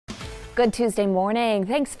Good Tuesday morning.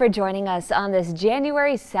 Thanks for joining us on this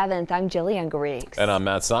January 7th. I'm Jillian Garrix. And I'm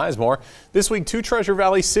Matt Sizemore. This week, two Treasure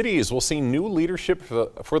Valley cities will see new leadership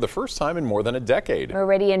for the first time in more than a decade.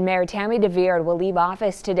 Meridian Mayor Tammy DeVeard will leave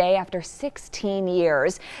office today after 16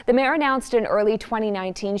 years. The mayor announced in early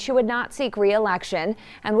 2019 she would not seek re-election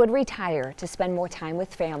and would retire to spend more time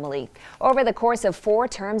with family. Over the course of 4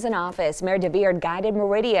 terms in office, Mayor DeVeard guided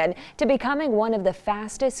Meridian to becoming one of the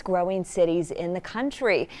fastest growing cities in the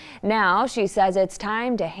country. Now, she says it's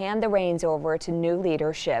time to hand the reins over to new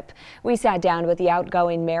leadership. We sat down with the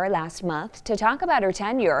outgoing mayor last month to talk about her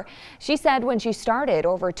tenure. She said when she started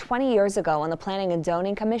over 20 years ago on the Planning and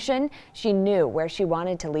Zoning Commission, she knew where she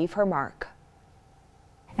wanted to leave her mark.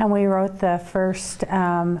 And we wrote the first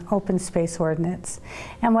open space ordinance.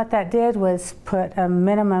 And what that did was put a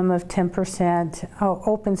minimum of 10%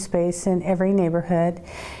 open space in every neighborhood.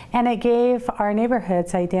 And it gave our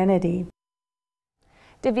neighborhoods identity.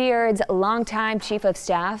 DeVeard's longtime chief of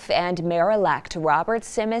staff and mayor-elect Robert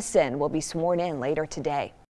Simison will be sworn in later today.